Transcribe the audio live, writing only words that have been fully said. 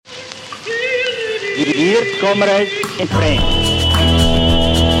Dear comrades and friends, I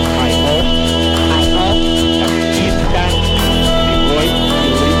hope that this time the voice will reach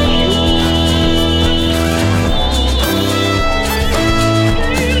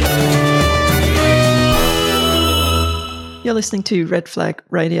you. You're listening to Red Flag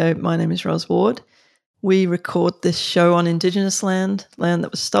Radio. My name is Ros Ward. We record this show on Indigenous land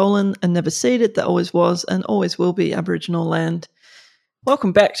that was stolen and never ceded, that always was and always will be Aboriginal land.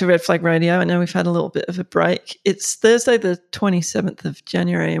 Welcome back to Red Flag Radio. I know we've had a little bit of a break. It's Thursday the 27th of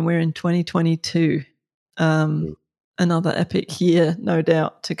January and we're in 2022. Another epic year, no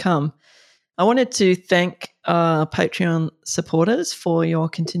doubt, to come. I wanted to thank our Patreon supporters for your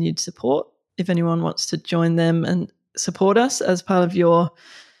continued support. If anyone wants to join them and support us as part of your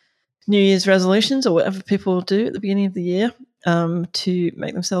New Year's resolutions or whatever people do at the beginning of the year to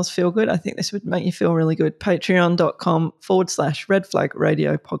make themselves feel good, I think this would make you feel really good. Patreon.com/Red Flag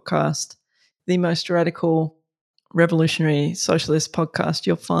Radio Podcast, the most radical, revolutionary, socialist podcast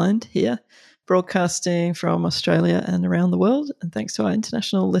you'll find here, broadcasting from Australia and around the world. And thanks to our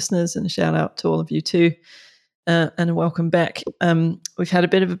international listeners, and a shout out to all of you too. And welcome back. We've had a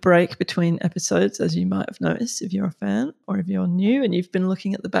bit of a break between episodes, as you might have noticed if you're a fan or if you're new and you've been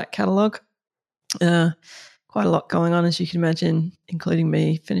looking at the back catalogue. Quite a lot going on, as you can imagine, including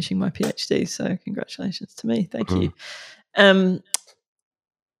me finishing my PhD. So congratulations to me. Thank you.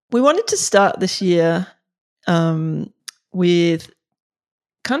 We wanted to start this year with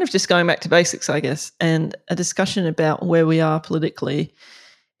kind of just going back to basics, I guess, and a discussion about where we are politically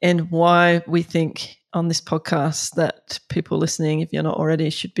and why we think on this podcast that people listening, if you're not already,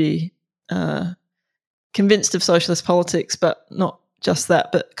 should be convinced of socialist politics, but not just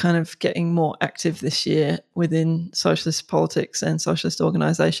that, but kind of getting more active this year within socialist politics and socialist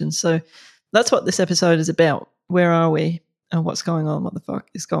organisations. So that's what this episode is about. Where are we and what's going on? What the fuck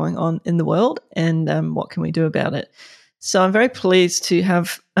is going on in the world, and what can we do about it? So I'm very pleased to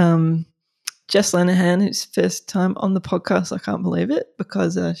have Jess Lenihan, who's first time on the podcast. I can't believe it,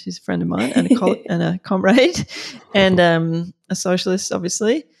 because she's a friend of mine and a comrade and a socialist,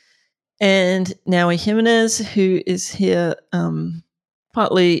 obviously. And Naui Jimenez, who is here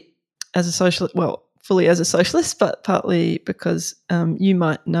partly as a socialist, well, fully as a socialist, but partly because you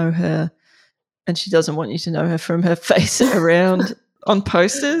might know her and she doesn't want you to know her from her face around on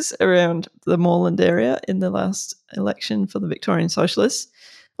posters around the Moreland area in the last election for the Victorian Socialists.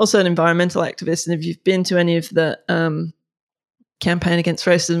 Also an environmental activist, and if you've been to any of the campaign against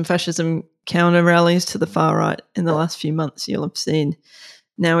racism, fascism counter rallies to the far right in the last few months, you'll have seen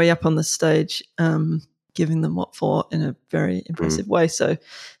Naui up on the stage giving them what for in a very impressive way. So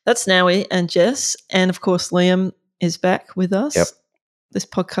that's Naui and Jess. And, of course, Liam is back with us. Yep. This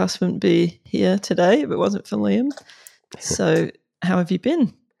podcast wouldn't be here today if it wasn't for Liam. So how have you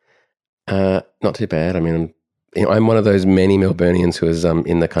been? Not too bad. I mean, I'm one of those many Melburnians who is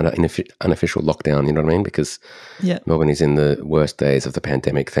in the kind of unofficial lockdown, you know what I mean? Because Melbourne is in the worst days of the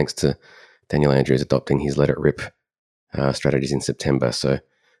pandemic, thanks to Daniel Andrews adopting his let it rip strategies in September. So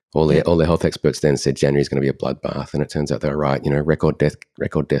all the health experts then said January is going to be a bloodbath, and it turns out they were right. You know, record death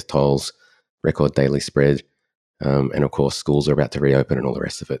tolls, record daily spread, and of course schools are about to reopen and all the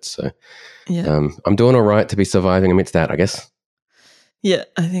rest of it. So I'm doing all right to be surviving amidst that, I guess. Yeah,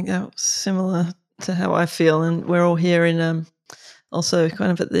 I think that was similar to how I feel, and we're all here in also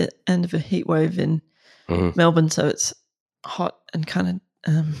kind of at the end of a heat wave in Melbourne, so it's hot and kind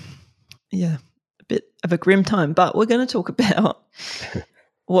of a bit of a grim time, but we're going to talk about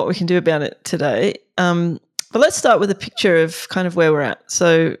what we can do about it today. But let's start with a picture of kind of where we're at.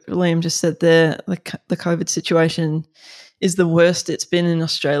 So Liam just said there, the COVID situation is the worst it's been in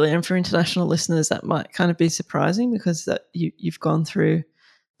Australia, and for international listeners that might kind of be surprising, because that you've gone through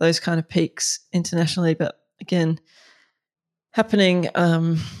those kind of peaks internationally, but again, happening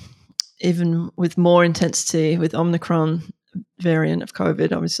even with more intensity with Omicron variant of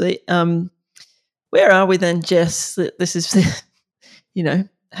COVID, obviously. Where are we then, Jess? This is,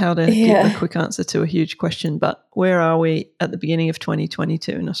 how to give a quick answer to a huge question, but where are we at the beginning of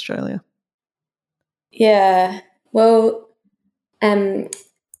 2022 in Australia? Yeah, well,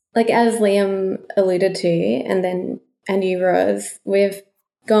 like as Liam alluded to, and you, Ros, we've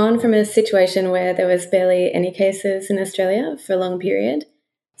gone from a situation where there was barely any cases in Australia for a long period,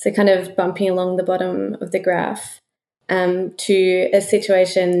 so kind of bumping along the bottom of the graph, to a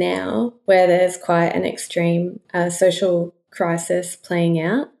situation now where there's quite an extreme social crisis playing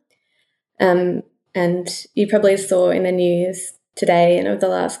out. And you probably saw in the news today and over the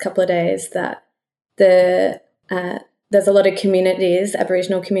last couple of days that there's a lot of communities,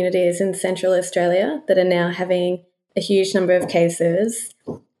 Aboriginal communities in Central Australia, that are now having a huge number of cases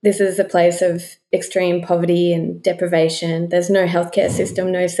this is a place of extreme poverty and deprivation. There's no healthcare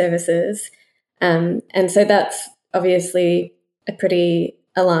system, no services. And so that's obviously a pretty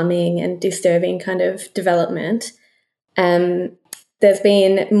alarming and disturbing kind of development. There's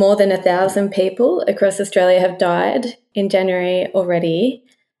been more than 1,000 people across Australia have died in January already.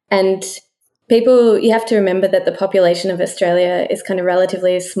 And people, you have to remember that the population of Australia is kind of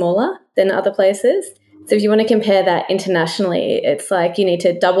relatively smaller than other places. So if you want to compare that internationally, it's like you need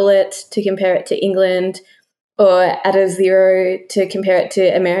to double it to compare it to England, or add a 0 to compare it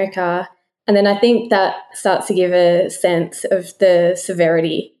to America. And then I think that starts to give a sense of the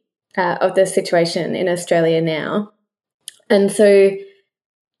severity of the situation in Australia now. And so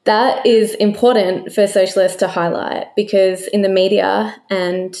that is important for socialists to highlight, because in the media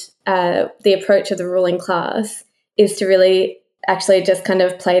and the approach of the ruling class is to really actually just kind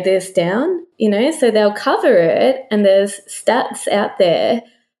of play this down, so they'll cover it and there's stats out there,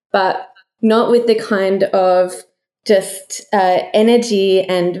 but not with the kind of just energy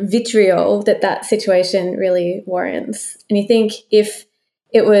and vitriol that situation really warrants. And you think if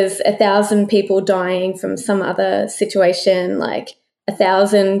it was 1,000 people dying from some other situation, like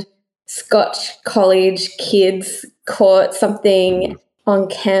 1,000 Scotch college kids caught something on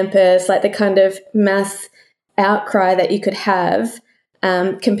campus, like the kind of mass outcry that you could have,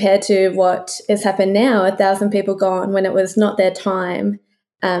 compared to what has happened now, 1,000 people gone when it was not their time,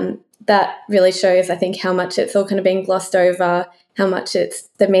 that really shows, I think, how much it's all kind of being glossed over, how much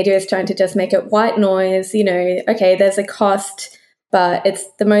the media is trying to just make it white noise, okay, there's a cost, but it's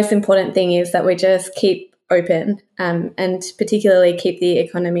the most important thing is that we just keep open, and particularly keep the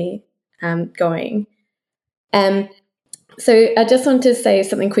economy going. So I just want to say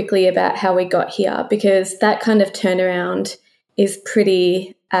something quickly about how we got here, because that kind of turnaround is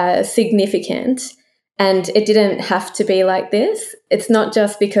pretty significant, and it didn't have to be like this. It's not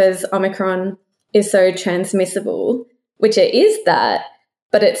just because Omicron is so transmissible, which it is that,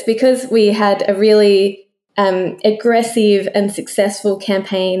 but it's because we had a really aggressive and successful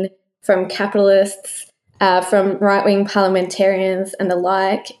campaign from capitalists, from right-wing parliamentarians and the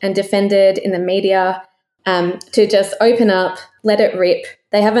like, and defended in the media to just open up, let it rip.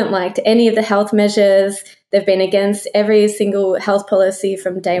 They haven't liked any of the health measures. They've been against every single health policy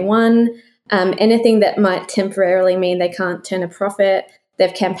from day one. Anything that might temporarily mean they can't turn a profit,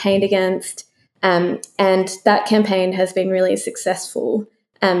 they've campaigned against. And that campaign has been really successful.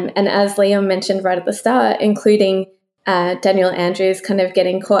 And as Liam mentioned right at the start, including Daniel Andrews kind of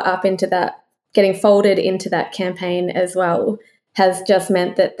getting caught up into that, getting folded into that campaign as well, has just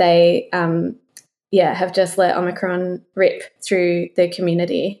meant that they have just let Omicron rip through the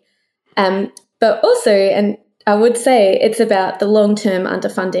community. But also, and I would say it's about the long-term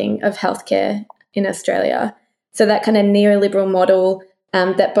underfunding of healthcare in Australia. So that kind of neoliberal model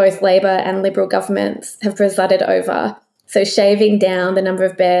that both Labor and Liberal governments have presided over. So shaving down the number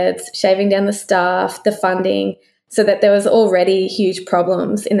of beds, shaving down the staff, the funding, so that there was already huge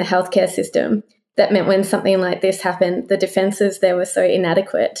problems in the healthcare system. That meant when something like this happened, the defences there were so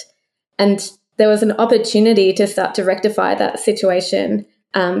inadequate. And there was an opportunity to start to rectify that situation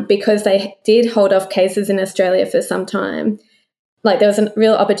because they did hold off cases in Australia for some time. Like there was a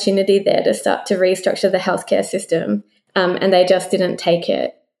real opportunity there to start to restructure the healthcare system, and they just didn't take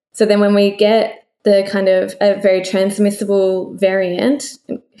it. So then when we get the kind of a very transmissible variant,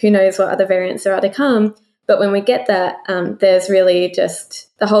 who knows what other variants there are to come, but when we get that, there's really just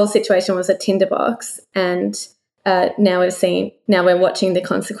the whole situation was a tinderbox, and now we're watching the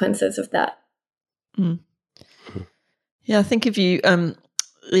consequences of that. Mm. Yeah, I think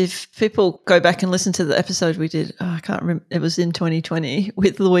if people go back and listen to the episode we did, I can't remember, it was in 2020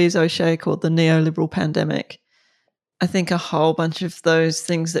 with Louise O'Shea called The Neoliberal Pandemic. I think a whole bunch of those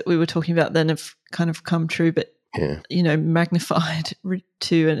things that we were talking about then have kind of come true, but, magnified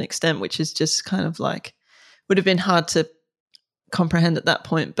to an extent, which is just kind of like, would have been hard to comprehend at that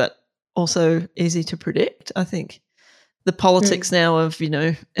point, but also easy to predict. I think the politics now of,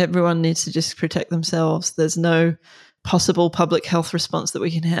 everyone needs to just protect themselves. There's no possible public health response that we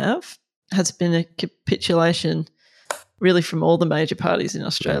can have, has been a capitulation really from all the major parties in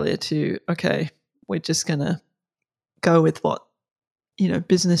Australia to, okay, we're just going to go with what,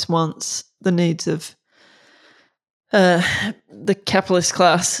 business wants, the needs of the capitalist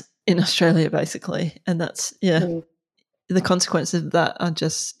class in Australia, basically. And that's, the consequences of that are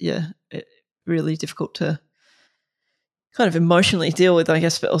just, really difficult to kind of emotionally deal with, I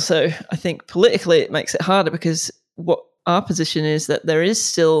guess, but also I think politically it makes it harder because what our position is that there is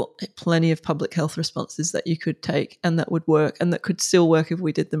still plenty of public health responses that you could take and that would work and that could still work if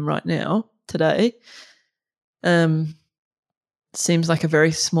we did them right now, today. seems like a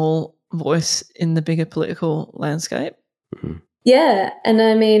very small voice in the bigger political landscape. Mm-hmm. Yeah. And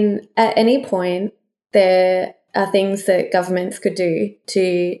I mean, at any point, there are things that governments could do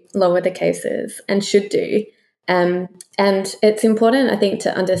to lower the cases and should do. And it's important, I think,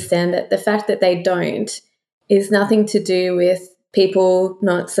 to understand that the fact that they don't is nothing to do with people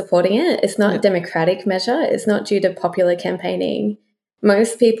not supporting it. It's not a democratic measure. It's not due to popular campaigning.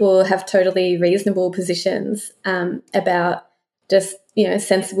 Most people have totally reasonable positions about just,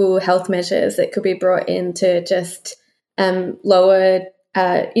 sensible health measures that could be brought in to just lower,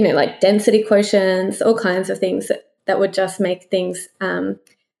 like density quotients, all kinds of things that would just make things,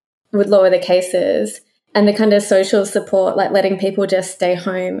 would lower the cases. And the kind of social support, like letting people just stay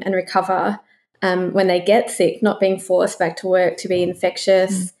home and recover when they get sick, not being forced back to work to be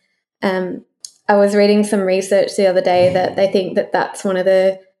infectious. I was reading some research the other day that they think that that's one of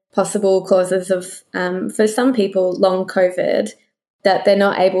the possible causes of, for some people, long COVID, that they're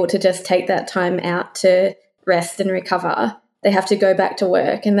not able to just take that time out to rest and recover. They have to go back to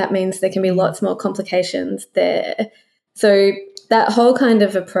work, and that means there can be lots more complications there. So that whole kind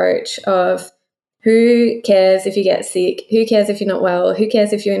of approach of who cares if you get sick, who cares if you're not well, who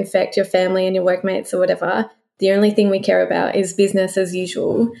cares if you infect your family and your workmates or whatever, the only thing we care about is business as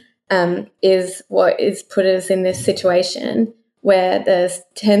usual, is what is put us in this situation where there's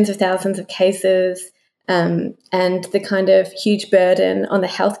tens of thousands of cases and the kind of huge burden on the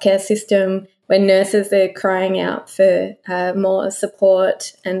healthcare system where nurses are crying out for more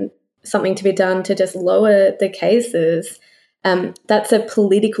support and something to be done to just lower the cases. That's a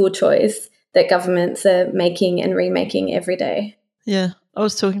political choice that governments are making and remaking every day. Yeah. I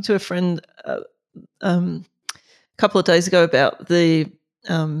was talking to a friend a couple of days ago about the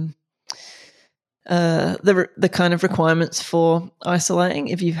kind of requirements for isolating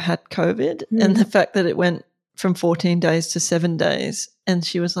if you've had COVID and the fact that it went from 14 days to 7 days. And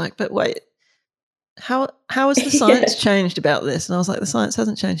she was like, but wait, how has the science changed about this? And I was like, the science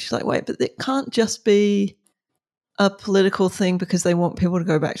hasn't changed. She's like, wait, but it can't just be a political thing because they want people to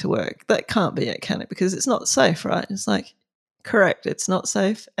go back to work. That can't be it, can it? Because it's not safe, right? It's like, correct, it's not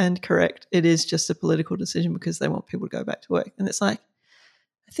safe, and correct, it is just a political decision because they want people to go back to work. And it's like,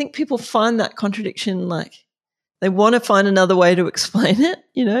 I think people find that contradiction, like they want to find another way to explain it,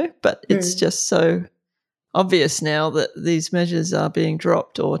 but it's just so obvious now that these measures are being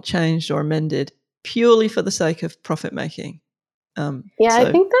dropped or changed or amended purely for the sake of profit making. I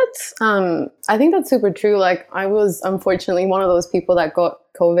think that's super true. Like, I was unfortunately one of those people that got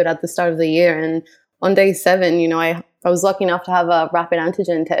COVID at the start of the year, and on day 7, I was lucky enough to have a rapid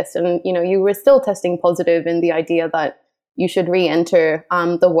antigen test, and you were still testing positive, in the idea that you should re-enter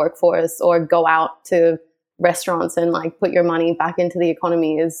the workforce or go out to restaurants and like put your money back into the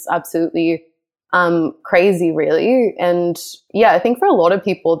economy is absolutely crazy, really. And I think for a lot of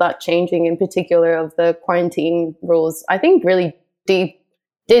people, that changing in particular of the quarantine rules, I think really did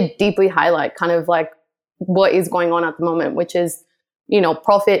deeply highlight kind of like what is going on at the moment, which is,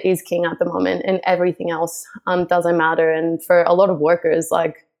 profit is king at the moment and everything else doesn't matter. And for a lot of workers,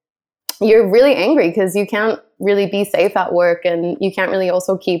 like, you're really angry because you can't really be safe at work, and you can't really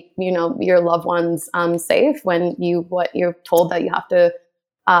also keep, your loved ones safe when you're told that you have to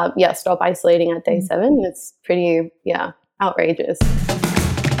stop isolating at day 7. It's pretty, outrageous.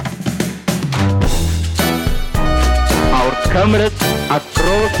 Our comrades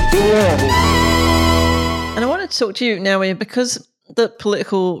across the world. And I want to talk to you now, because the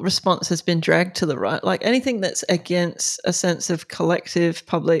political response has been dragged to the right. Like, anything that's against a sense of collective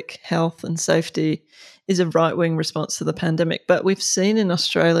public health and safety is a right-wing response to the pandemic. But we've seen in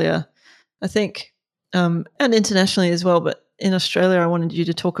Australia, I think, and internationally as well, but in Australia, I wanted you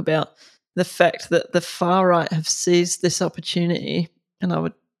to talk about the fact that the far right have seized this opportunity, and I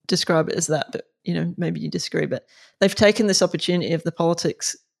would describe it as that, but maybe you disagree, but they've taken this opportunity of the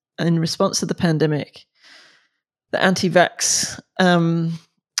politics in response to the pandemic, the anti-vax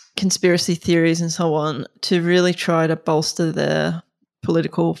conspiracy theories and so on, to really try to bolster their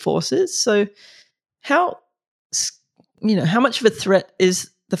political forces. So how much of a threat is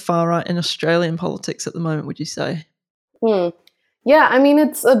the far right in Australian politics at the moment, would you say? Yeah, I mean,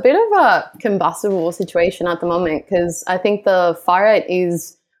 it's a bit of a combustible situation at the moment, because I think the far right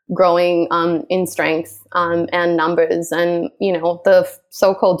is growing in strength and numbers, and the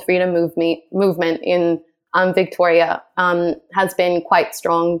so-called freedom movement in Victoria has been quite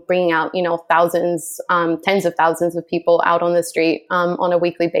strong, bringing out thousands, tens of thousands of people out on the street on a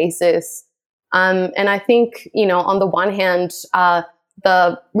weekly basis, and I think on the one hand,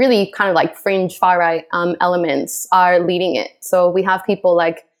 the really kind of like fringe far right elements are leading it. So we have people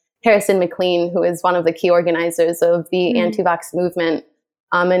like Harrison McLean, who is one of the key organizers of the anti-vax movement.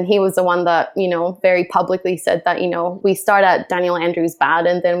 And he was the one that, very publicly said that, we start at Daniel Andrews bad,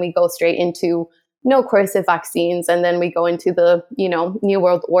 and then we go straight into no coercive vaccines, and then we go into the, New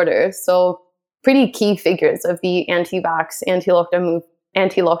World Order. So pretty key figures of the anti-vax,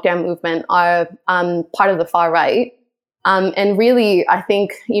 anti-lockdown movement are part of the far right. And really, I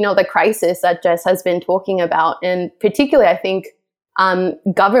think, the crisis that Jess has been talking about, and particularly, I think,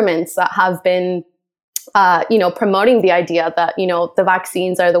 governments that have been, promoting the idea that, the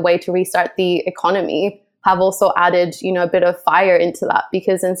vaccines are the way to restart the economy, have also added, a bit of fire into that,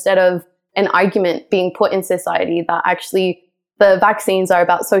 because instead of an argument being put in society that actually the vaccines are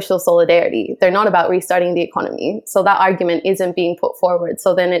about social solidarity, they're not about restarting the economy. So that argument isn't being put forward.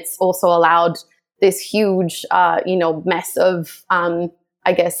 So then it's also allowed this huge, mess of,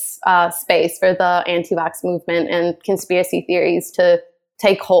 space for the anti-vax movement and conspiracy theories to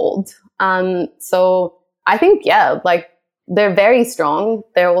take hold. So I think, they're very strong.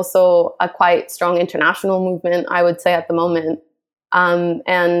 They're also a quite strong international movement, I would say, at the moment.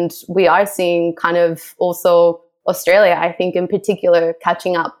 And we are seeing kind of also Australia, I think in particular,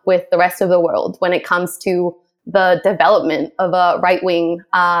 catching up with the rest of the world when it comes to the development of a right-wing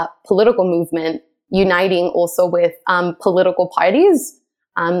political movement, uniting also with political parties.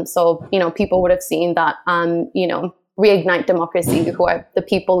 So, people would have seen that, Reignite Democracy, who are the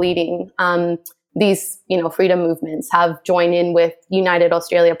people leading these, freedom movements, have joined in with United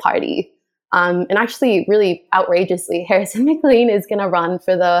Australia Party. And actually, really outrageously, Harrison McLean is going to run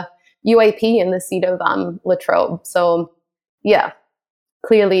for the UAP in the seat of La Trobe. So, yeah,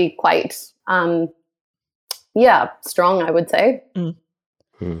 clearly quite, strong, I would say.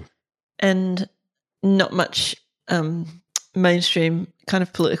 And not much mainstream kind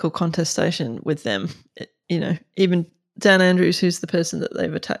of political contestation with them. Even Dan Andrews, who's the person that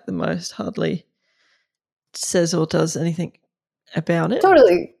they've attacked the most, hardly says or does anything about it.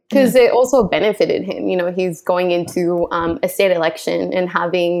 Totally, because it also benefited him. He's going into a state election, and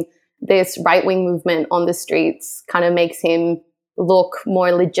having this right-wing movement on the streets kind of makes him look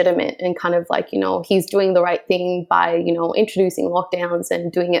more legitimate, and kind of like, he's doing the right thing by, introducing lockdowns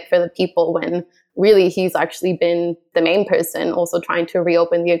and doing it for the people, when really he's actually been the main person also trying to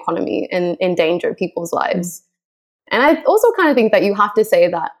reopen the economy and endanger people's lives. And I also kind of think that you have to say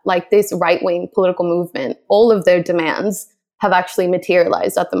that, like, this right-wing political movement, all of their demands have actually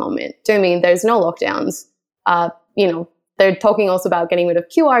materialized at the moment. Do you know what I mean? There's no lockdowns. They're talking also about getting rid of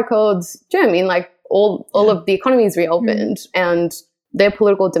QR codes. Do you know what I mean? Like, all of the economy is reopened, and their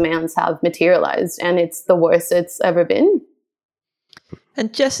political demands have materialized, and it's the worst it's ever been.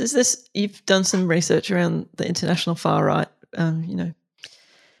 And Jess, you've done some research around the international far right,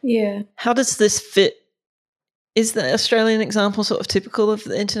 Yeah. How does this fit? Is the Australian example sort of typical of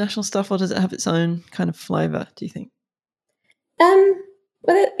the international stuff, or does it have its own kind of flavour, do you think? Well,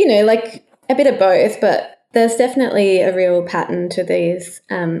 like a bit of both, but there's definitely a real pattern to these,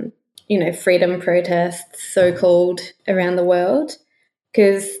 freedom protests, so-called, around the world,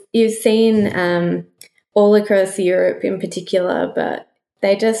 because you've seen all across Europe in particular, but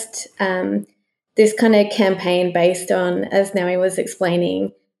they just, this kind of campaign based on, as Naomi was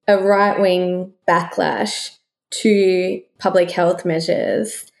explaining, a right-wing backlash to public health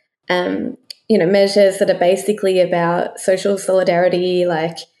measures, measures that are basically about social solidarity,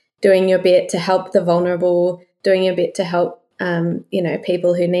 like doing your bit to help the vulnerable, doing your bit to help,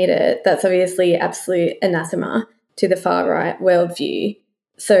 people who need it. That's obviously absolute anathema to the far right worldview.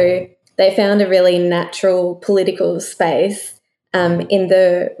 So they found a really natural political space in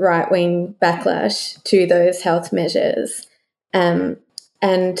the right-wing backlash to those health measures. And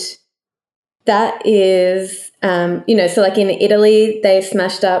that is, so like in Italy, they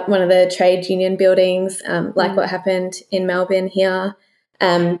smashed up one of the trade union buildings, like what happened in Melbourne here.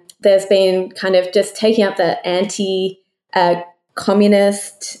 There's been kind of just taking up the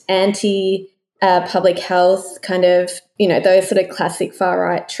anti-communist, anti-public health kind of, those sort of classic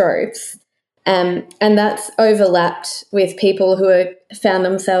far-right tropes. And that's overlapped with people who found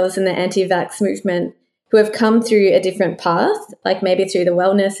themselves in the anti-vax movement, who have come through a different path, like maybe through the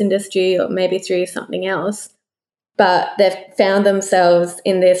wellness industry or maybe through something else, but they've found themselves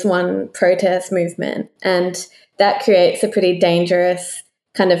in this one protest movement. And that creates a pretty dangerous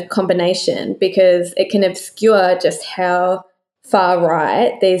kind of combination, because it can obscure just how far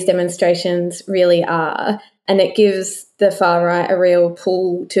right these demonstrations really are, and it gives the far right a real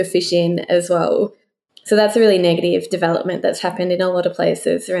pool to fish in as well. So that's a really negative development that's happened in a lot of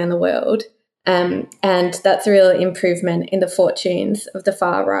places around the world. And that's a real improvement in the fortunes of the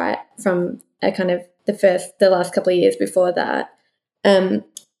far right from a kind of the last couple of years before that.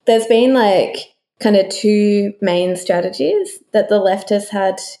 there's been like kind of two main strategies that the left has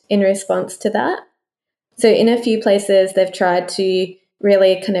had in response to that. So in a few places, they've tried to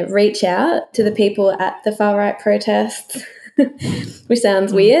really kind of reach out to the people at the far-right protests, which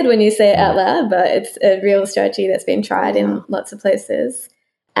sounds weird when you say it out loud, but it's a real strategy that's been tried in lots of places.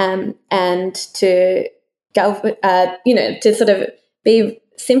 And to to sort of be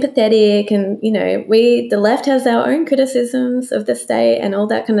sympathetic and, the left has our own criticisms of the state and all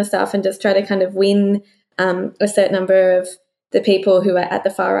that kind of stuff, and just try to kind of win a certain number of the people who are at the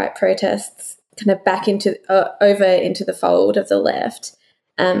far-right protests kind of back over into the fold of the left.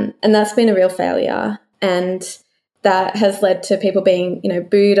 And that's been a real failure. And that has led to people being,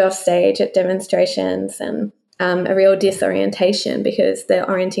 booed off stage at demonstrations and a real disorientation, because they're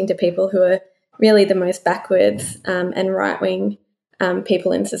orienting to people who are really the most backwards and right-wing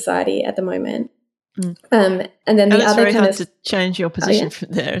people in society at the moment. And then the other very kind hard to change your position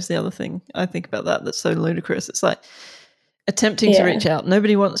from there is the other thing I think about that's so ludicrous. It's like attempting to reach out.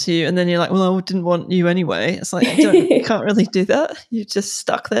 Nobody wants you, and then you're like, well, I didn't want you anyway. It's like you can't really do that. You're just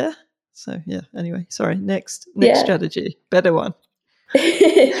stuck there. So anyway, sorry. Next strategy, better one.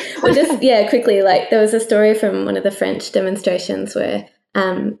 Well, just quickly, like there was a story from one of the French demonstrations where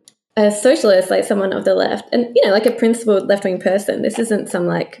a socialist, like someone of the left, and like a principled left-wing person, this isn't some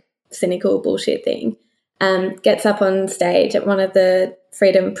like cynical bullshit thing, gets up on stage at one of the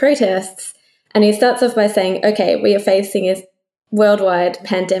freedom protests, and he starts off by saying, okay, we are facing a worldwide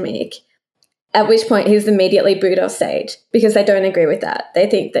pandemic, at which point he's immediately booed off stage because they don't agree with that. They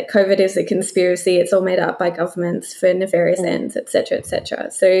think that COVID is a conspiracy, it's all made up by governments for nefarious ends, et cetera, et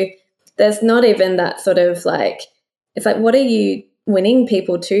cetera. So there's not even that sort of like, it's like, what are you winning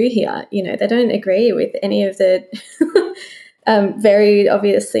people to here? They don't agree with any of the very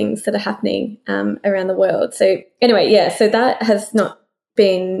obvious things that are happening around the world. So anyway, so that has not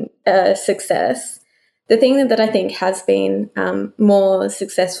been a success. The thing that I think has been more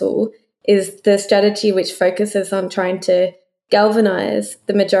successful is the strategy which focuses on trying to galvanize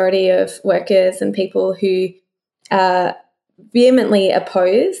the majority of workers and people who are vehemently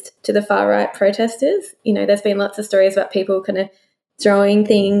opposed to the far-right protesters. There's been lots of stories about people kind of throwing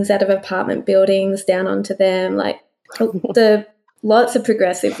things out of apartment buildings down onto them. Like lots of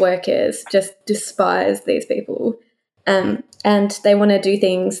progressive workers just despise these people. And they want to do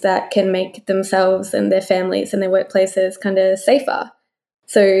things that can make themselves and their families and their workplaces kind of safer.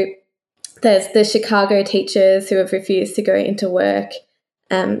 So there's the Chicago teachers who have refused to go into work.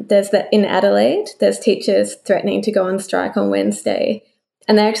 In Adelaide, there's teachers threatening to go on strike on Wednesday.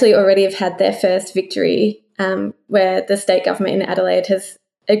 And they actually already have had their first victory, where the state government in Adelaide has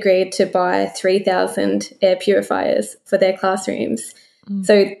agreed to buy 3,000 air purifiers for their classrooms.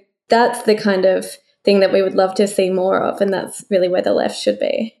 So that's the kind of thing that we would love to see more of, and that's really where the left should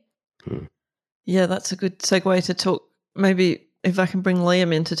be. Yeah, that's a good segue to talk. Maybe if I can bring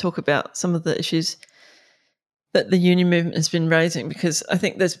Liam in to talk about some of the issues that the union movement has been raising, because I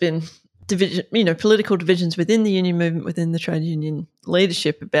think there's been division, political divisions within the union movement, within the trade union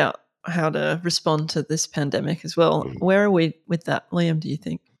leadership about how to respond to this pandemic as well. Where are we with that, Liam, do you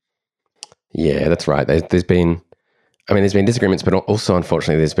think? Yeah, that's right. There's been disagreements, but also,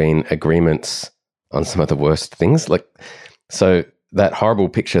 unfortunately, there's been agreements on some of the worst things. So that horrible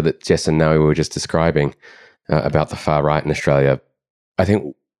picture that Jess and Naomi were just describing about the far right in Australia, I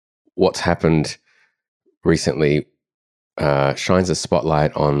think what's happened recently shines a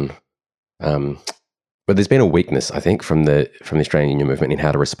spotlight on, but there's been a weakness, I think, from the Australian union movement in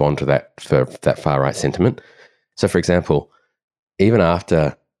how to respond to that far right sentiment. So, for example, even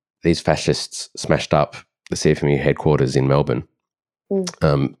after these fascists smashed up the CFMU headquarters in Melbourne,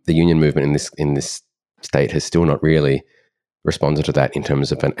 the union movement in this state has still not really responded to that in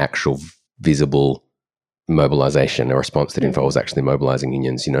terms of an actual visible mobilization, a response that involves actually mobilizing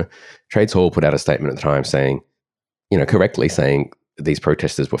unions. Trades Hall put out a statement at the time saying, correctly saying these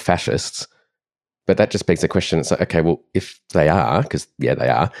protesters were fascists, but that just begs the question. It's like, okay, well, if they are, because they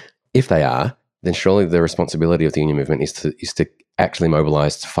are, if they are, then surely the responsibility of the union movement is to actually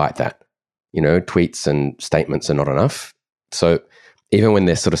mobilize to fight that. Tweets and statements are not enough. So even when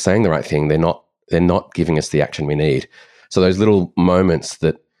they're sort of saying the right thing, they're not giving us the action we need. So those little moments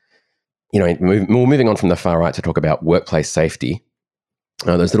that, moving on from the far right to talk about workplace safety,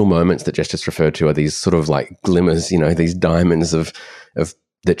 those little moments that Jess just referred to are these sort of like glimmers, these diamonds of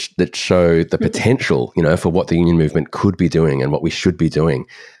that show the potential, for what the union movement could be doing and what we should be doing.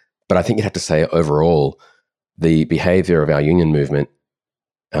 But I think you'd have to say overall, the behavior of our union movement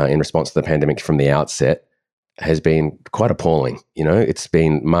in response to the pandemic from the outset has been quite appalling. It's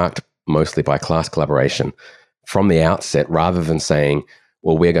been marked mostly by class collaboration from the outset, rather than saying,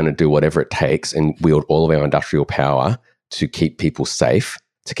 well, we're going to do whatever it takes and wield all of our industrial power to keep people safe,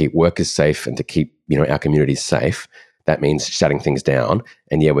 to keep workers safe, and to keep, our communities safe. That means shutting things down.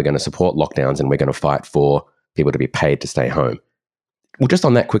 And yeah, we're going to support lockdowns and we're going to fight for people to be paid to stay home. Well, just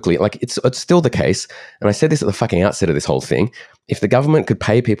on that quickly, it's still the case, and I said this at the fucking outset of this whole thing, if the government could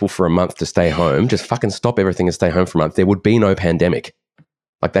pay people for a month to stay home, just fucking stop everything and stay home for a month, there would be no pandemic.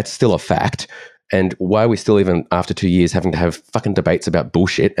 That's still a fact. And why are we still, even after 2 years, having to have fucking debates about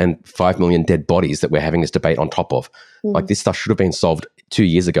bullshit and 5 million dead bodies that we're having this debate on top of? This stuff should have been solved 2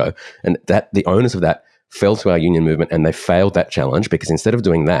 years ago. And that the owners of that fell to our union movement, and they failed that challenge because instead of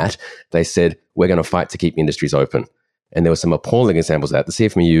doing that, they said, we're going to fight to keep industries open. And there were some appalling examples of that. The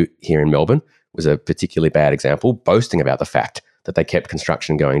CFMEU here in Melbourne was a particularly bad example, boasting about the fact that they kept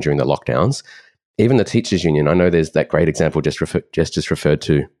construction going during the lockdowns. Even the teachers' union, I know there's that great example just referred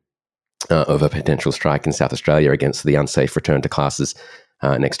to of a potential strike in South Australia against the unsafe return to classes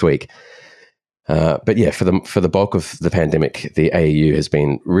next week. But yeah, for the bulk of the pandemic, the AEU has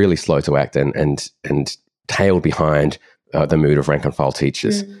been really slow to act and tailed behind the mood of rank and file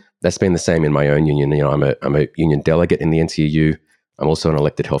teachers. That's been the same in my own union. I'm a union delegate in the NTEU. I'm also an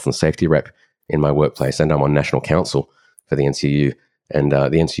elected health and safety rep in my workplace, and I'm on national council for the NTEU. And the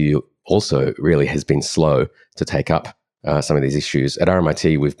NTEU also really has been slow to take up some of these issues. At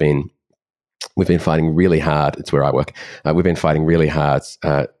RMIT, we've been fighting really hard. It's where I work. We've been fighting really hard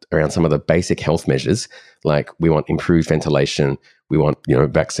around some of the basic health measures. Like, we want improved ventilation. We want,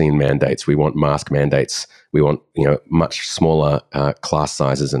 vaccine mandates. We want mask mandates. We want, much smaller class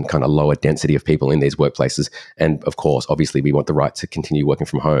sizes and kind of lower density of people in these workplaces. And of course, obviously, we want the right to continue working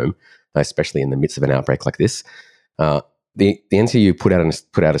from home, especially in the midst of an outbreak like this. The NTEU put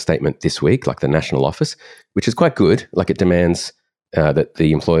out a statement this week, like the national office, which is quite good. Like, it demands that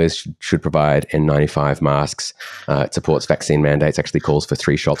the employers should provide N95 masks. It supports vaccine mandates, actually calls for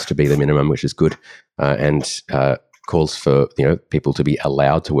 3 shots to be the minimum, which is good, and calls for people to be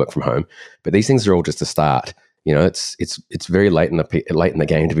allowed to work from home. But these things are all just a start. It's very late in the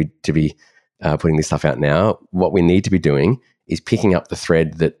game to be putting this stuff out now. What we need to be doing is picking up the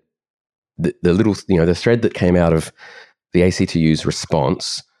thread that the thread that came out of the ACTU's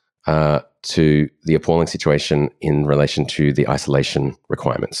response to the appalling situation in relation to the isolation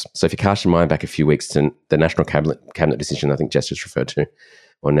requirements. So if you cast your mind back a few weeks to the National Cabinet decision, I think Jess just referred to,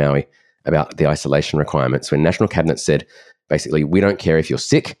 or Naui, about the isolation requirements, when National Cabinet said, basically, we don't care if you're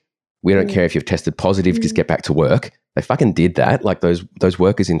sick, we don't care if you've tested positive, just get back to work. They fucking did that. Like those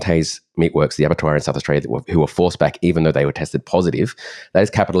workers in Tay's Meatworks, the abattoir in South Australia, who were forced back even though they were tested positive. That is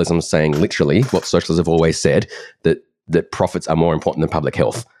capitalism saying literally what socialists have always said, that profits are more important than public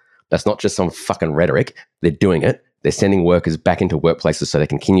health. That's not just some fucking rhetoric. They're doing it. They're sending workers back into workplaces so they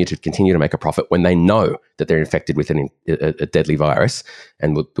can continue to make a profit when they know that they're infected with a deadly virus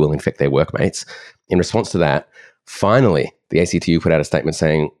and will infect their workmates. In response to that, finally, the ACTU put out a statement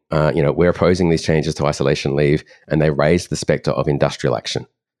saying, we're opposing these changes to isolation leave, and they raised the spectre of industrial action.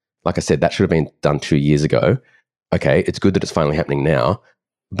 Like I said, that should have been done 2 years ago. Okay, it's good that it's finally happening now,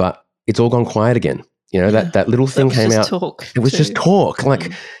 but it's all gone quiet again. That little thing came out. It was just talk.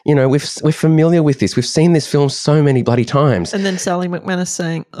 Like, we're familiar with this. We've seen this film so many bloody times. And then Sally McManus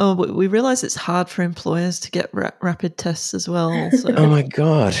saying, "Oh, we realise it's hard for employers to get rapid tests as well." So. Oh my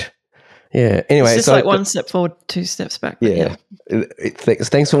God. Yeah. Anyway, it's just like 1 step forward, 2 steps back. Yeah.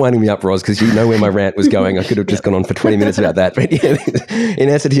 Thanks for winding me up, Roz, because you know where my rant was going. I could have just gone on for 20 minutes about that. But yeah, in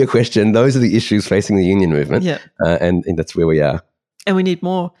answer to your question, those are the issues facing the union movement. Yeah. And that's where we are. And we need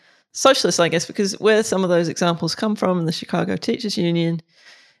more socialists, I guess, because where some of those examples come from, the Chicago Teachers Union,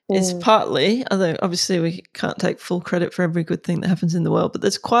 is partly, although obviously we can't take full credit for every good thing that happens in the world, but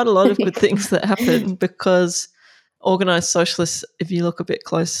there's quite a lot of good things that happen because organised socialists, if you look a bit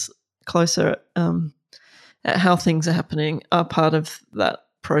closer at how things are happening, are part of that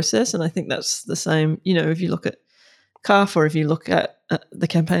process. And I think that's the same, if you look at CAF or if you look at the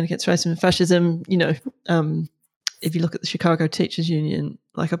campaign against racism and fascism, if you look at the Chicago Teachers Union,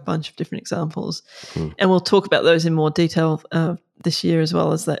 like a bunch of different examples. And we'll talk about those in more detail this year as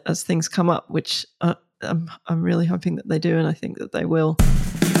well as things come up, which I'm really hoping that they do, and I think that they will.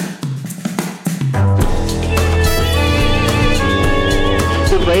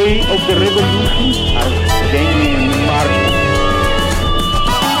 The way of the revolution as Lenin marked.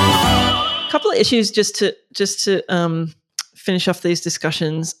 A couple of issues just to finish off these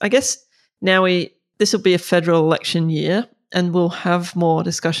discussions. I guess now this will be a federal election year, and we'll have more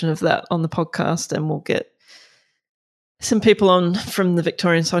discussion of that on the podcast, and we'll get some people on from the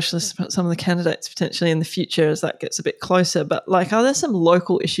Victorian Socialists, some of the candidates potentially in the future as that gets a bit closer. But are there some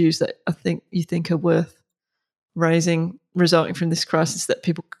local issues that you think are worth raising resulting from this crisis that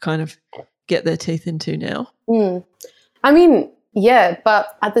people kind of get their teeth into now? I mean, yeah,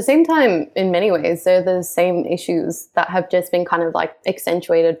 but at the same time, in many ways, they're the same issues that have just been kind of like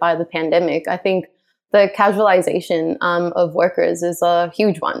accentuated by the pandemic. I think the casualization of workers is a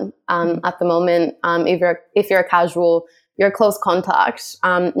huge one at the moment. If you're a casual, you're a close contact.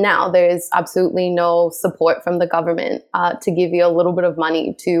 Now there is absolutely no support from the government to give you a little bit of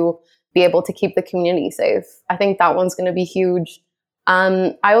money to be able to keep the community safe. I think that one's going to be huge.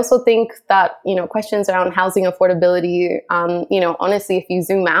 I also think that, questions around housing affordability, honestly, if you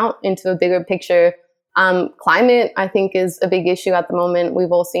zoom out into a bigger picture, climate, I think, is a big issue at the moment.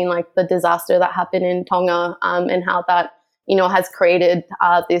 We've all seen like the disaster that happened in Tonga and how that, has created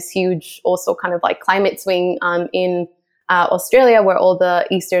this huge also kind of like climate swing in Australia, where all the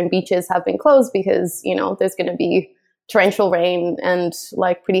eastern beaches have been closed because, there's going to be torrential rain and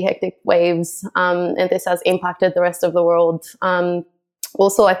like pretty hectic waves. And this has impacted the rest of the world.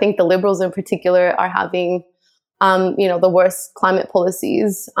 Also, I think the Liberals in particular are having, the worst climate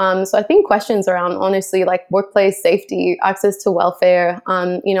policies. So I think questions around, honestly, like workplace safety, access to welfare,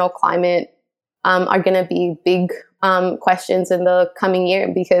 climate are going to be big questions in the coming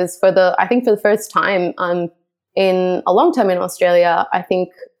year, because for the first time in a long time in Australia, I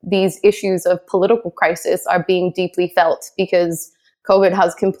think these issues of political crisis are being deeply felt because COVID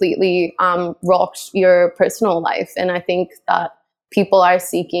has completely rocked your personal life. And I think that people are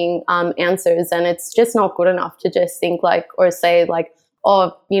seeking answers, and it's just not good enough to just think like, or say like,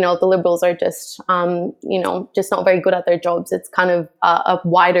 oh, the Liberals are just, just not very good at their jobs. It's kind of a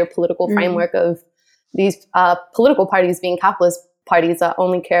wider political framework of these political parties being capitalist parties that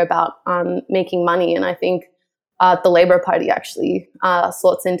only care about making money. And I think the Labour Party actually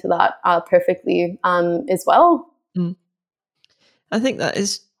slots into that perfectly as well. I think that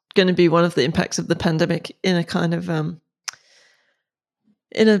is going to be one of the impacts of the pandemic in a kind of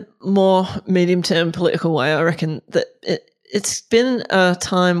in a more medium-term political way. I reckon that it's been a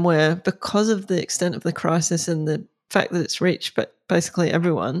time where, because of the extent of the crisis and the fact that it's reached but basically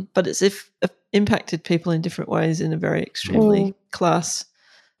everyone, but it's impacted people in different ways in a very extremely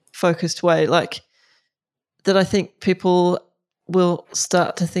class-focused way, like that I think people will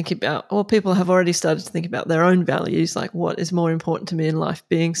start to think about, or people have already started to think about their own values, like what is more important to me in life,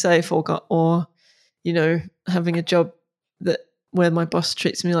 being safe or having a job where my boss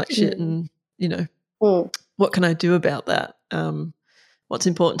treats me like shit and, what can I do about that? What's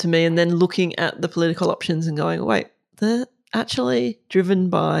important to me? And then looking at the political options and going, wait, they're actually driven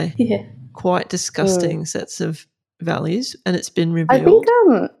by quite disgusting sets of values, and it's been revealed. I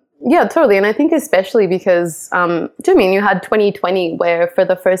think, yeah, totally. And I think especially because, you had 2020 where for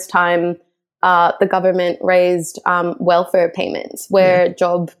the first time the government raised welfare payments where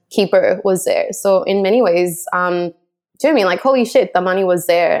JobKeeper was there. So in many ways, like, holy shit, the money was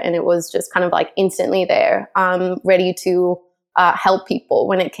there and it was just kind of like instantly there, ready to help people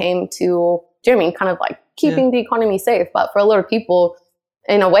when it came to, kind of like keeping the economy safe. But for a lot of people,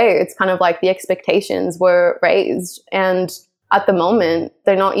 in a way, it's kind of like the expectations were raised. And at the moment,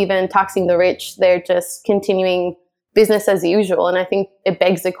 they're not even taxing the rich. They're just continuing business as usual. And I think it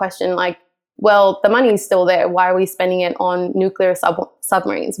begs the question, like, well, the money's still there. Why are we spending it on nuclear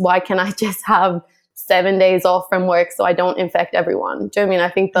submarines? Why can't I just have 7 days off from work so I don't infect everyone? Do you know what I mean? I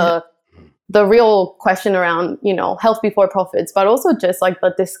think the real question around, health before profits, but also just like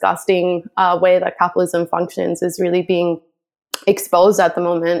the disgusting way that capitalism functions is really being exposed at the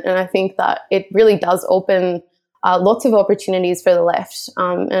moment. And I think that it really does open lots of opportunities for the left.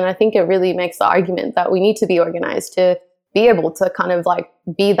 And I think it really makes the argument that we need to be organized to be able to kind of like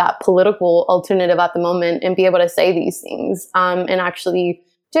be that political alternative at the moment and be able to say these things and actually,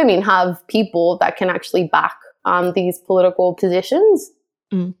 have people that can actually back these political positions.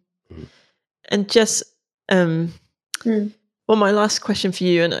 And Jess, well, my last question for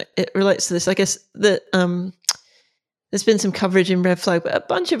you, and it relates to this, I guess, that there's been some coverage in Red Flag, but a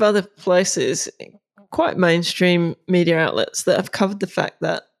bunch of other places, quite mainstream media outlets, that have covered the fact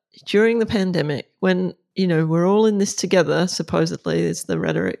that during the pandemic, when, we're all in this together, supposedly, is the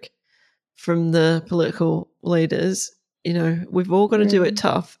rhetoric from the political leaders, we've all got to do it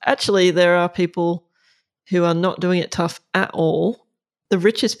tough. Actually, there are people who are not doing it tough at all. The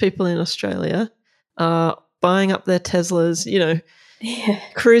richest people in Australia are buying up their Teslas,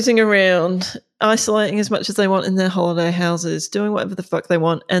 cruising around, isolating as much as they want in their holiday houses, doing whatever the fuck they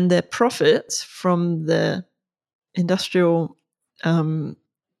want, and their profits from their industrial,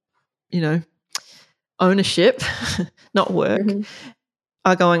 ownership, not work,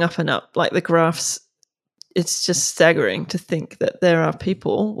 are going up and up. Like the graphs, it's just staggering to think that there are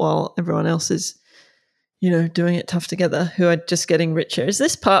people, while everyone else is, doing it tough together, who are just getting richer. Is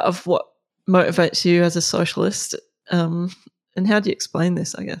this part of what motivates you as a socialist? And how do you explain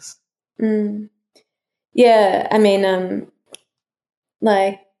this, I guess? Yeah, I mean,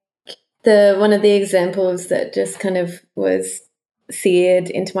 like one of the examples that just kind of was seared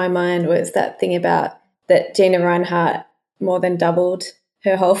into my mind was that thing about that Gina Rinehart more than doubled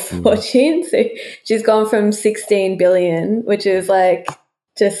her whole fortune. So she's gone from 16 billion, which is like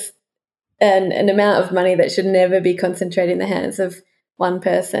just an amount of money that should never be concentrated in the hands of one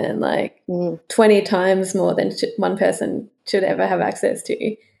person, like 20 times more than one person should ever have access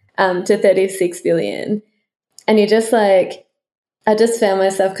to 36 billion. And you're just like, I just found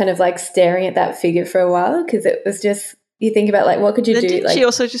myself kind of like staring at that figure for a while, because it was just, you think about like, what could you do? Didn't she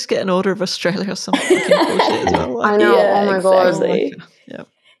also just get an Order of Australia or something? I know. Yeah, oh my exactly. God.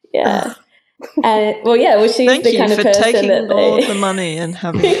 Yeah. And she's Thank the kind of person taking that all the money and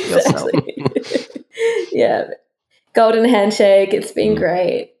having it yourself. Yeah. Golden handshake. It's been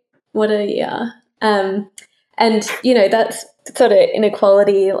great. What a year. And that's sort of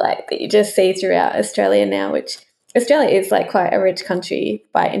inequality like that you just see throughout Australia now, which Australia is like quite a rich country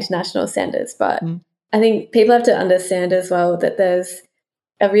by international standards, but I think people have to understand as well that there's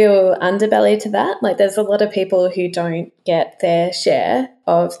a real underbelly to that. Like there's a lot of people who don't get their share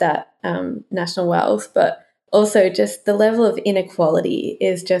of that national wealth, but also just the level of inequality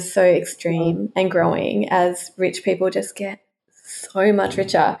is just so extreme and growing as rich people just get so much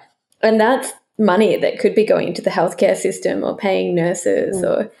richer. And that's money that could be going into the healthcare system or paying nurses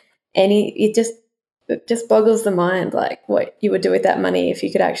or it just boggles the mind like what you would do with that money if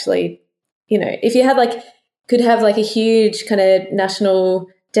you could actually, if you had could have a huge kind of national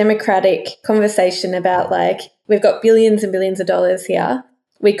democratic conversation about like, we've got billions and billions of dollars here.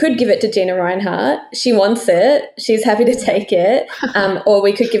 We could give it to Gina Rinehart. She wants it. She's happy to take it. Or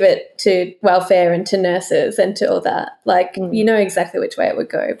we could give it to welfare and to nurses and to all that. Exactly which way it would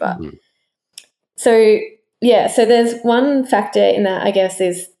go. But so there's one factor in that, I guess,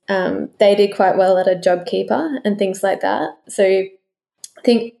 is they did quite well at a JobKeeper and things like that. So I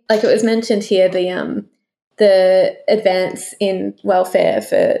think, like it was mentioned here, the advance in welfare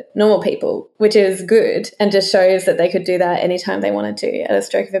for normal people, which is good and just shows that they could do that anytime they wanted to at a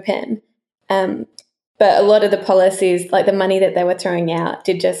stroke of a pen. But a lot of the policies, like the money that they were throwing out,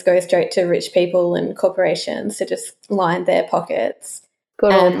 did just go straight to rich people and corporations to just line their pockets.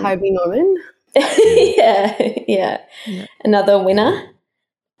 Good old Harvey Norman. Yeah. Another winner.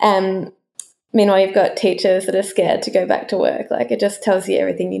 Meanwhile, you've got teachers that are scared to go back to work. Like it just tells you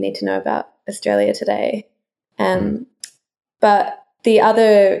everything you need to know about Australia today. But the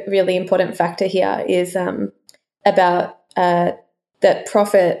other really important factor here is about that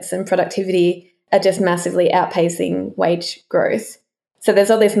profits and productivity are just massively outpacing wage growth. So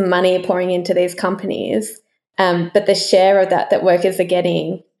there's all this money pouring into these companies, but the share of that workers are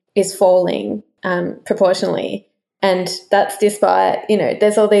getting is falling proportionally. And that's despite,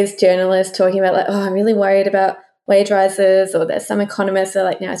 there's all these journalists talking about like, I'm really worried about wage rises, or there's some economists that are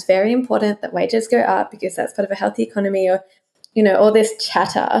like, now it's very important that wages go up because that's part of a healthy economy, or, all this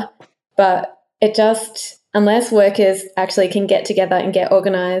chatter. But it just, unless workers actually can get together and get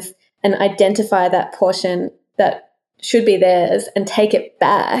organised and identify that portion that should be theirs and take it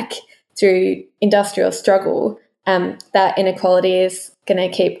back through industrial struggle, that inequality is going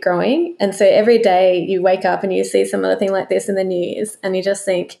to keep growing. And so every day you wake up and you see some other thing like this in the news and you just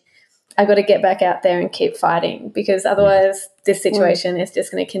think, I've got to get back out there and keep fighting, because otherwise this situation is just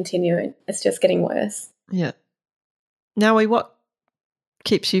going to continue and it's just getting worse. Yeah. Nawi, what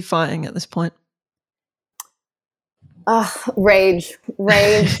keeps you fighting at this point? Rage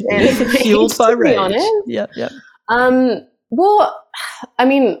and fueled by rage. Yeah. Well, I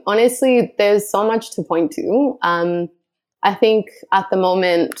mean, honestly, there's so much to point to. I think at the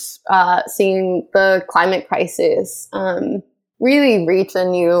moment, seeing the climate crisis really reach a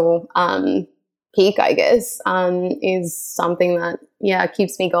new peak, I guess, is something that,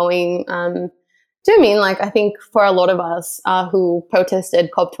 keeps me going. Do you mean, I think for a lot of us who protested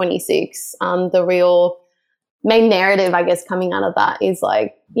COP26, the real main narrative, I guess, coming out of that is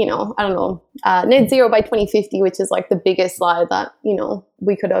net zero by 2050, which is the biggest lie that,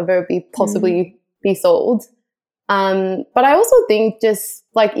 we could ever possibly be sold. But I also think just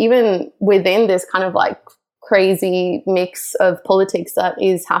even within this kind of crazy mix of politics that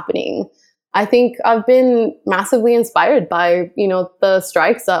is happening, I think I've been massively inspired by, the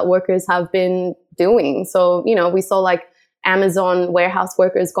strikes that workers have been doing. So, we saw Amazon warehouse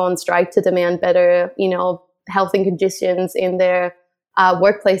workers go on strike to demand better, health and conditions in their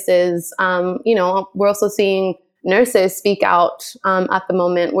workplaces. We're also seeing nurses speak out at the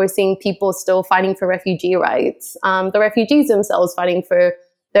moment. We're seeing people still fighting for refugee rights, the refugees themselves fighting for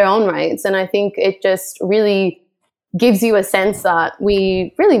their own rights. And I think it just really gives you a sense that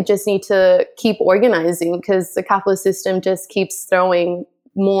we really just need to keep organizing, because the capitalist system just keeps throwing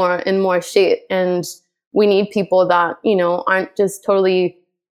more and more shit. And we need people that, you know, aren't just totally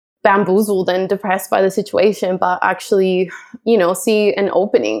bamboozled and depressed by the situation, but actually, you know, see an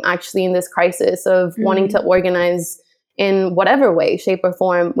opening actually in this crisis of wanting to organize in whatever way, shape or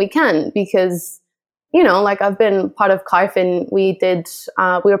form we can. Because, you know, like I've been part of CARFIN. We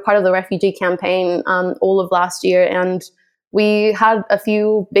were part of the refugee campaign all of last year, and we had a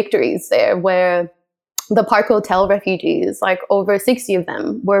few victories there where the Park Hotel refugees, like over 60 of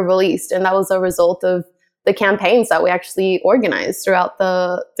them were released. And that was a result of the campaigns that we actually organized throughout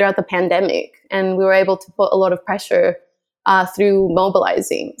the pandemic. And we were able to put a lot of pressure through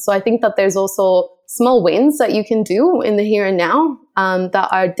mobilizing. So I think that there's also small wins that you can do in the here and now that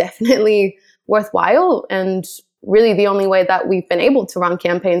are definitely worthwhile. And really the only way that we've been able to run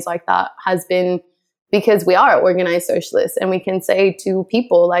campaigns like that has been because we are organized socialists, and we can say to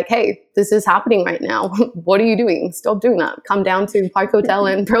people like, hey, this is happening right now. What are you doing? Stop doing that. Come down to Park Hotel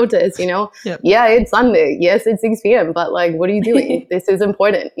and protest, you know? Yep. Yeah, it's Sunday. Yes, it's 6 p.m. But like, what are you doing? This is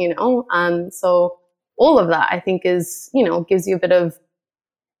important, you know? So all of that, I think, is, you know, gives you a bit of,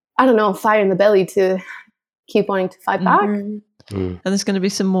 I don't know, fire in the belly to keep wanting to fight back. And there's going to be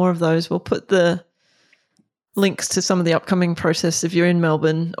some more of those. We'll put the links to some of the upcoming protests if you're in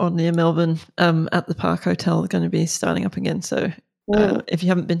Melbourne or near Melbourne at the Park Hotel. They're going to be starting up again. So if you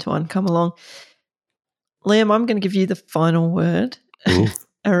haven't been to one, come along. Liam, I'm going to give you the final word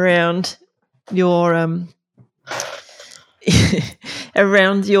around your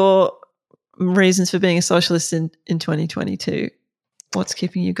around your reasons for being a socialist in 2022. What's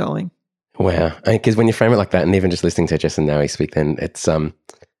keeping you going? Wow. Because when you frame it like that, and even just listening to Jess and Naomi speak, then it's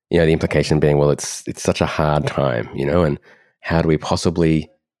you know, the implication being, well, it's such a hard time, you know, and how do we possibly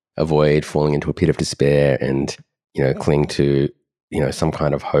avoid falling into a pit of despair and, you know, cling to, you know, some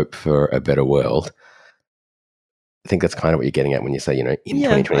kind of hope for a better world? I think that's kind of what you're getting at when you say, you know, in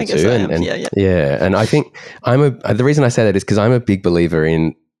 2022. And I think the reason I say that is because I'm a big believer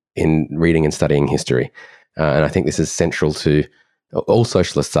in reading and studying history. And I think this is central to all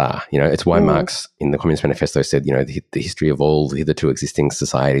socialists are, you know. It's why Marx in the Communist Manifesto said, you know, the history of all hitherto existing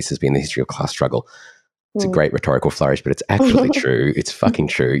societies has been the history of class struggle. It's a great rhetorical flourish, but it's actually true. It's fucking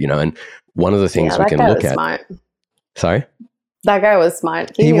true, you know. And one of the things we can look at. Smart. Sorry? That guy was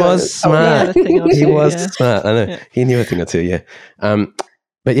smart. He was smart. He was smart. I know. Yeah. He knew a thing or two, yeah.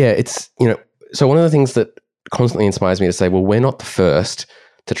 But yeah, it's, you know, so one of the things that constantly inspires me to say, well, we're not the first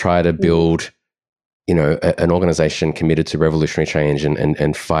to try to build, you know, an organization committed to revolutionary change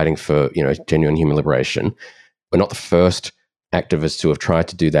and fighting for, you know, genuine human liberation. We're not the first activists to have tried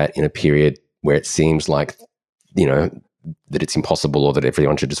to do that in a period where it seems like, you know, that it's impossible or that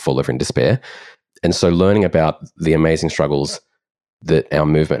everyone should just fall over in despair. And so learning about the amazing struggles that our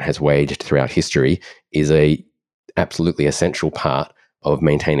movement has waged throughout history is a absolutely essential part of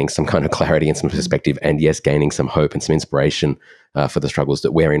maintaining some kind of clarity and some perspective, and yes, gaining some hope and some inspiration for the struggles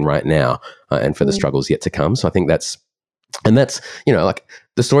that we're in right now and for the struggles yet to come. So I think that's, you know, like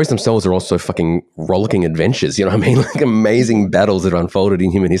the stories themselves are also fucking rollicking adventures, you know what I mean? Like amazing battles that are unfolded in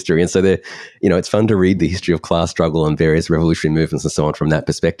human history. And so they're, you know, it's fun to read the history of class struggle and various revolutionary movements and so on from that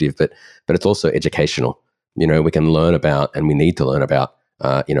perspective, but it's also educational. You know, we can learn about, and we need to learn about,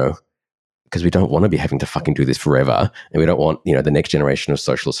 you know, because we don't want to be having to fucking do this forever. And we don't want, you know, the next generation of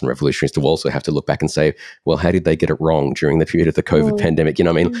socialists and revolutionaries to also have to look back and say, well, how did they get it wrong during the period of the COVID pandemic? You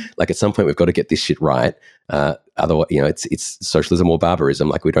know what I mean? Like at some point we've got to get this shit right. Otherwise, you know, it's socialism or barbarism.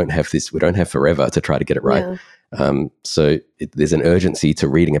 Like we don't have forever to try to get it right. Yeah. So there's an urgency to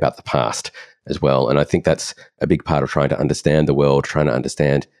reading about the past as well. And I think that's a big part of trying to understand the world, trying to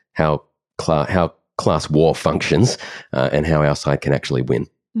understand how class war functions and how our side can actually win.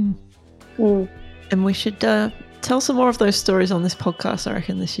 And we should tell some more of those stories on this podcast, I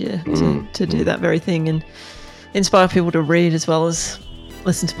reckon, this year to do that very thing and inspire people to read as well as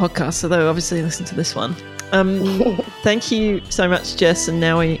listen to podcasts, although obviously listen to this one. Thank you so much, Jess and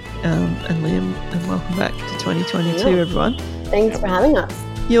Naomi and Liam, and welcome back to 2022, everyone. Thanks for having us.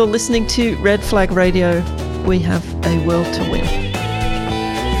 You're listening to Red Flag Radio. We have a world to win.